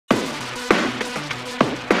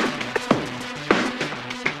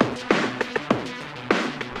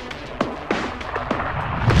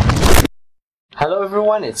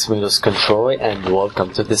everyone, it's me loosecontroi and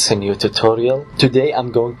welcome to this new tutorial. Today I'm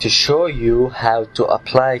going to show you how to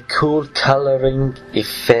apply cool coloring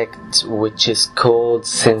effect which is called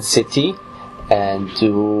Sensity, and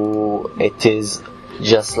it is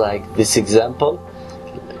just like this example.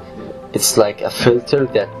 It's like a filter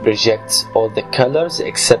that projects all the colors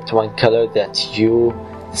except one color that you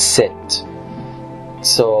set.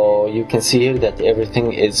 So you can see here that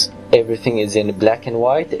everything is in black and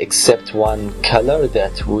white except one color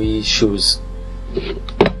that we choose.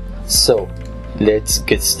 So let's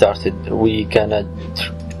get started. We're gonna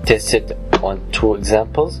test it on two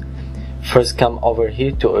examples. First, come over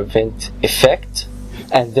here to event effect,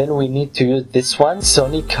 and then we need to use this one,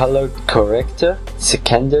 Sony color corrector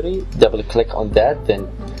secondary. Double click on that, then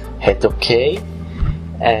hit OK,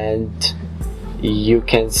 and you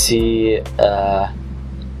can see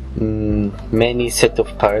many set of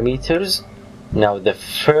parameters. Now the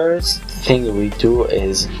first thing we do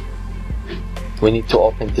is we need to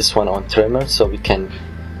open this one on trimmer so we can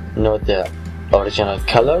know the original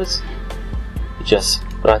colors. Just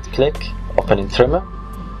right click, open in trimmer,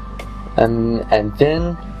 and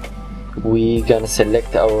then we gonna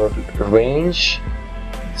select our range.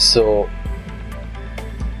 So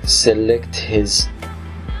select his,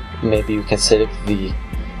 maybe you can select the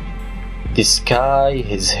sky,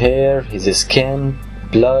 his hair, his skin,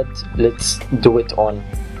 blood. Let's do it on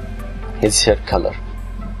his hair color.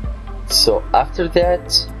 So after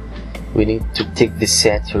that we need to take the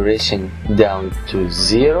saturation down to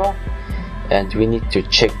 0, and we need to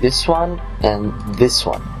check this one and this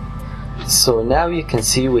one. So now you can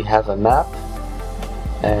see we have a map,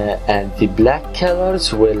 and the black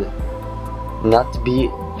colors will not be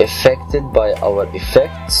affected by our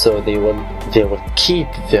effect, so they will keep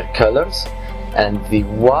their colors, and the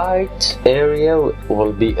white area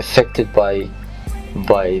will be affected by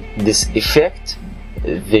this effect.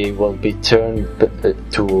 They will be turned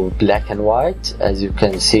to black and white, as you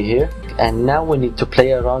can see here. And now we need to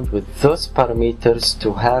play around with those parameters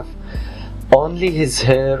to have only his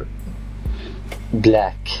hair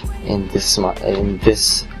black in this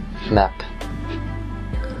map.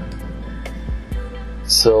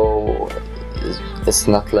 So it's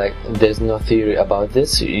not like there's no theory about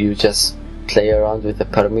this. You just play around with the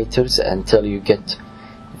parameters until you get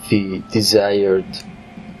the desired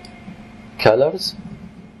colors.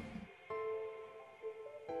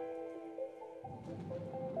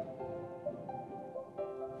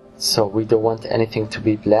 So we don't want anything to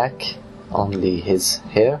be black, only his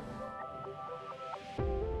hair.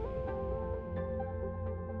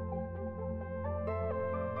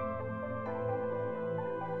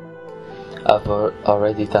 I've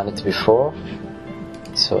already done it before,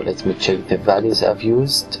 so let me check the values I've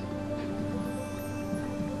used.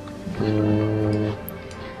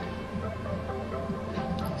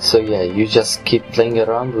 So yeah, you just keep playing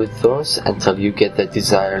around with those until you get the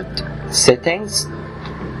desired settings.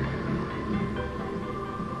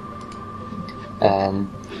 And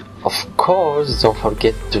of course, don't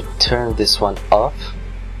forget to turn this one off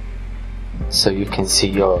so you can see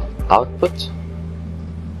your output.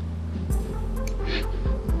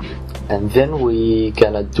 And then we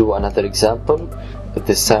gonna do another example, but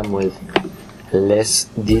this time with less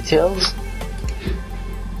details.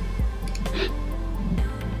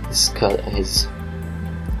 His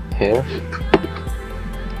hair.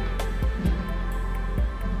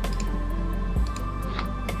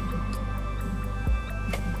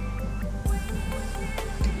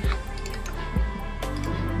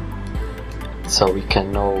 So we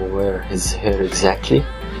can know where his hair exactly.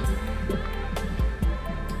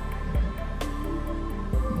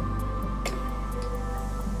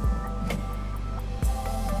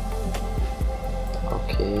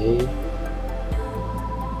 Okay.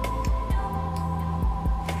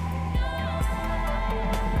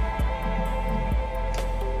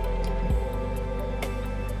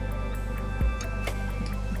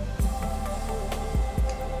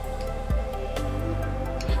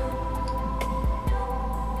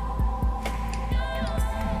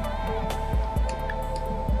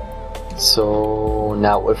 So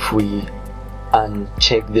now if we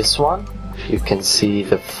uncheck this one, you can see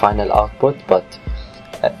the final output, but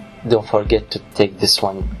don't forget to take this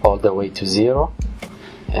one all the way to 0.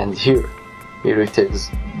 And here it is,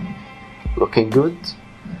 looking good.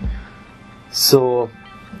 So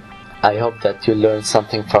I hope that you learned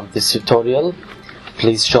something from this tutorial.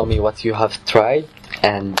 Please show me what you have tried,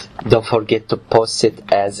 and don't forget to post it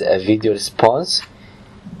as a video response.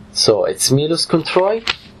 So it's me,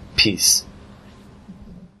 loosecontroi. Peace.